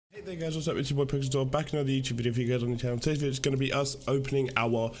Hey there guys, what's up? It's your boy Pixel back in another YouTube video for you guys on the channel. Today's video is going to be us opening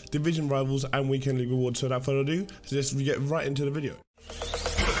our division rivals and weekend league rewards. So without further ado, let's get right into the video.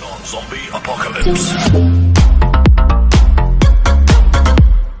 Click on Zombie Apocalypse.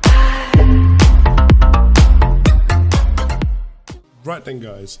 Right then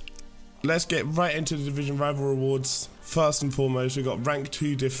guys, let's get right into the division rival rewards. First and foremost, we got rank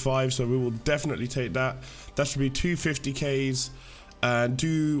 2 div 5, so we will definitely take that. That should be 250Ks and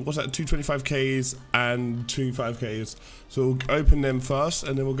two 225Ks and 25Ks. So we'll open them first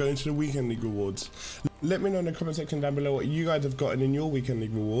and then we'll go into the weekend league rewards. Let me know in the comment section down below what you guys have gotten in your weekend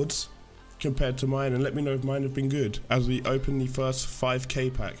league rewards compared to mine, and let me know if mine have been good as we open the first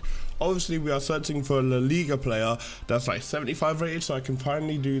 5K pack. Obviously we are searching for a La Liga player that's like 75 rated, so I can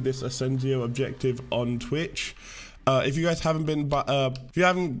finally do this Ascencio objective on Twitch. If you guys haven't been, if you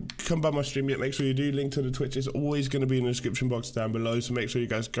haven't come by my stream yet, make sure you do. Link to the Twitch is always going to be in the description box down below, so make sure you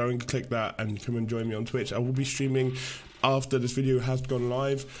guys go and click that and come and join me on Twitch. I will be streaming after this video has gone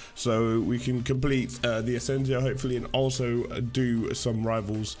live, so we can complete the Ascencio hopefully, and also do some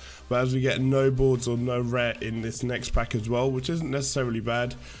rivals. But as we get no boards or no rare in this next pack as well, which isn't necessarily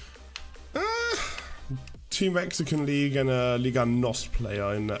bad. Two Mexican League and a Liga NOS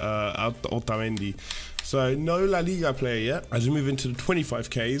player in Otamendi. So no La Liga player yet. As we move into the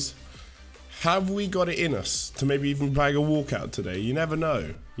 25Ks, have we got it in us to maybe even bag a walkout today? You never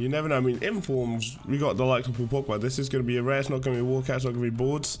know. You never know. I mean, informs, we got the likes of Paul Pogba. This is going to be a rare. It's not going to be a walkout. It's not going to be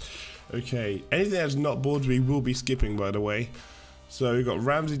boards. Okay. Anything that's not boards, we will be skipping, by the way. So we've got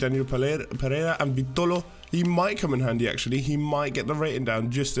Ramsey, Daniel Pereira, and Vitolo. He might come in handy, actually. He might get the rating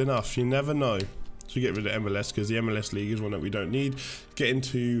down just enough. You never know. So we get rid of MLS because the MLS League is one that we don't need. Get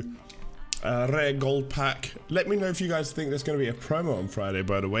into rare gold pack. Let me know if you guys think there's going to be a promo on Friday,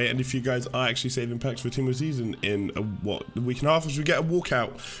 by the way, and if you guys are actually saving packs for Team of the Season in a week and a half as we get a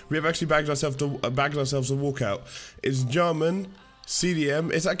walkout. We have actually bagged ourselves a walkout. It's German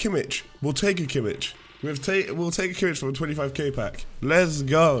CDM. Is that Kimmich? We'll take a Kimmich. We'll take a Kimmich from a 25K pack. Let's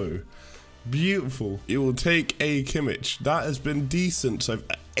go. Beautiful. It will take a Kimmich. That has been decent. So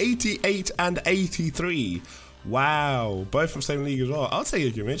 88 and 83. Wow. Both from the same league as well. I'll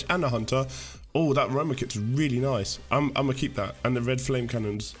take a Kimmich and a Hunter. Oh, that Roma kit's really nice. I'm gonna keep that. And the red flame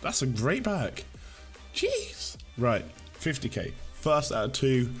cannons. That's a great pack. Jeez. Right. 50K. First out of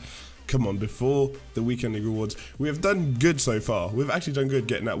 2. Come on, before the weekend league rewards. We have done good so far. We've actually done good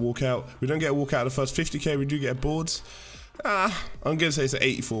getting that walkout. We don't get a walkout of the first 50K. We do get boards. I'm going to say it's an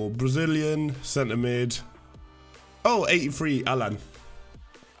 84. Brazilian, centre mid. Oh, 83, Alan.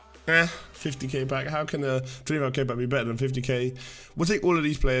 50K pack. How can a 25K pack be better than 50K? We'll take all of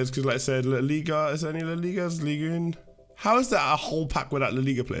these players because, like I said, La Liga. Is there any La Ligas? Liga? How is that a whole pack without La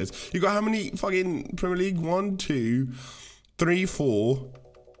Liga players? You got how many fucking Premier League? 1, 2, 3, 4,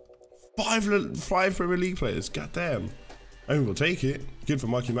 5 Premier League players. God damn. I mean, we'll take it. Good for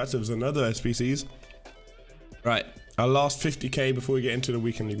Mikey Matsevs and other SPCs. Right. Our last 50K before we get into the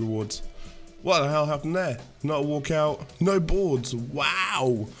weekend league rewards. What the hell happened there? Not a walkout, no boards.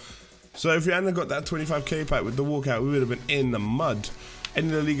 Wow. So if we hadn't got that 25K pack with the walkout, we would have been in the mud. Any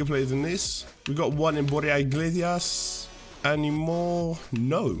of the Liga players in this? We got one in Borja Iglesias. Any more?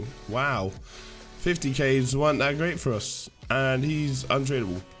 No. Wow. 50Ks weren't that great for us, and he's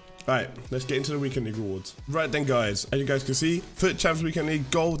untradeable. Right, let's get into the weekend league rewards. Right then guys, as you guys can see, FUT Champs Weekend League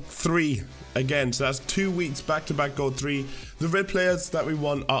Gold 3 again, so that's 2 weeks back-to-back Gold 3. The red players that we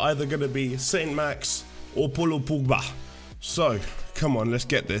want are either going to be Saint Max or Paul Pogba. So, come on, let's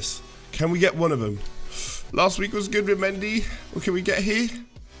get this. Can we get one of them? Last week was good with Mendy. What can we get here?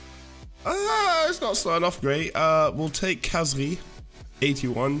 It's not starting off great. We'll take Kazri,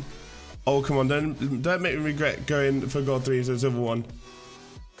 81. Oh, come on, don't make me regret going for Gold 3 instead of Silver 1.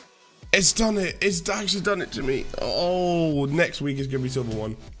 It's done it. It's actually done it to me. Oh, next week is going to be Silver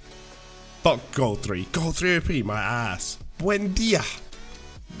 1. Fuck Gold 3. Gold 3 OP, my ass. Buen dia.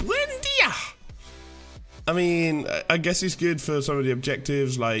 Buen dia. I mean, I guess it's good for some of the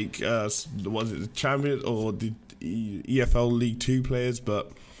objectives, like, what is it, the Champions or the EFL League 2 players,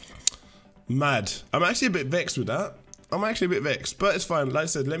 but mad. I'm actually a bit vexed with that. I'm actually a bit vexed, but it's fine. Like I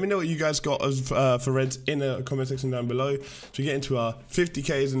said, let me know what you guys got as, for Reds in the comment section down below to get into our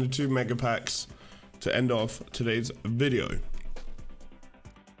 50Ks and the 2 mega packs to end off today's video.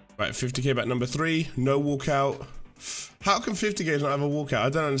 Right, 50K back number 3, no walkout. How can 50Ks not have a walkout? I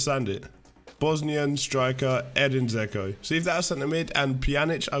don't understand it. Bosnian striker Edin Dzeko. See, if that was centre mid and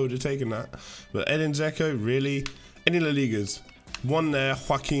Pjanic, I would have taken that. But Edin Dzeko, really? Any La Ligas? One there,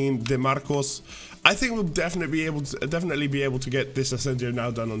 Joaquin De Marcos. I think we'll definitely be able to get this Ascendio now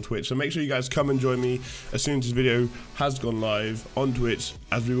done on Twitch. So make sure you guys come and join me as soon as this video has gone live on Twitch,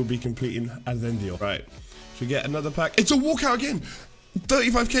 as we will be completing Ascendio. Right, should we get another pack? It's a walkout again.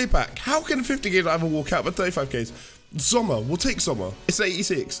 35k pack. How can 50k not have a walkout but 35k's? Sommer, we'll take Sommer. It's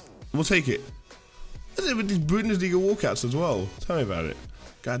 86. We'll take it. What's it with these Bundesliga walkouts as well? Tell me about it.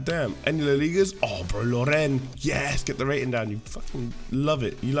 God damn. Any La Ligas? Oh, bro, Loren. Yes, get the rating down. You fucking love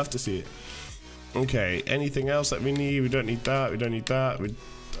it. You love to see it. Okay, anything else that we need? We don't need that. We don't need that.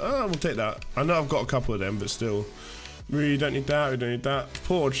 We'll take that. I know I've got a couple of them, but still. We don't need that. We don't need that.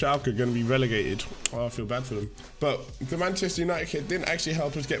 Poor old Schalke are going to be relegated. Oh, I feel bad for them. But the Manchester United kid didn't actually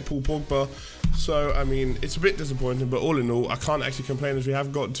help us get Paul Pogba. So, I mean, it's a bit disappointing. But all in all, I can't actually complain, as we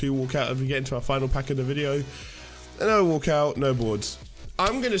have got 2 walkout as we get into our final pack of the video. No walkout, no boards.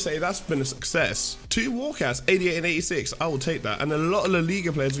 I'm going to say that's been a success. 2 walkouts, 88 and 86. I will take that. And a lot of La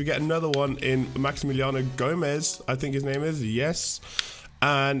Liga players. We get another one in Maximiliano Gomez, I think his name is. Yes.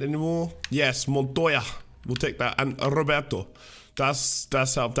 And any more? Yes, Montoya. We'll take that. And Roberto. That's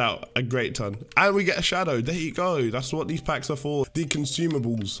helped out a great ton. And we get a shadow. There you go. That's what these packs are for. The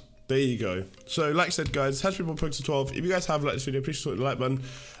consumables. There you go. So, like I said, guys, #Pixel12. If you guys have liked this video, please hit the like button.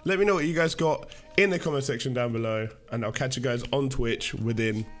 Let me know what you guys got in the comment section down below. And I'll catch you guys on Twitch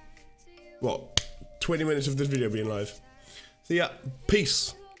within, what, 20 minutes of this video being live. So, yeah,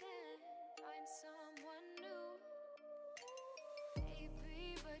 peace. Someone new,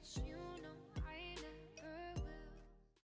 baby, but you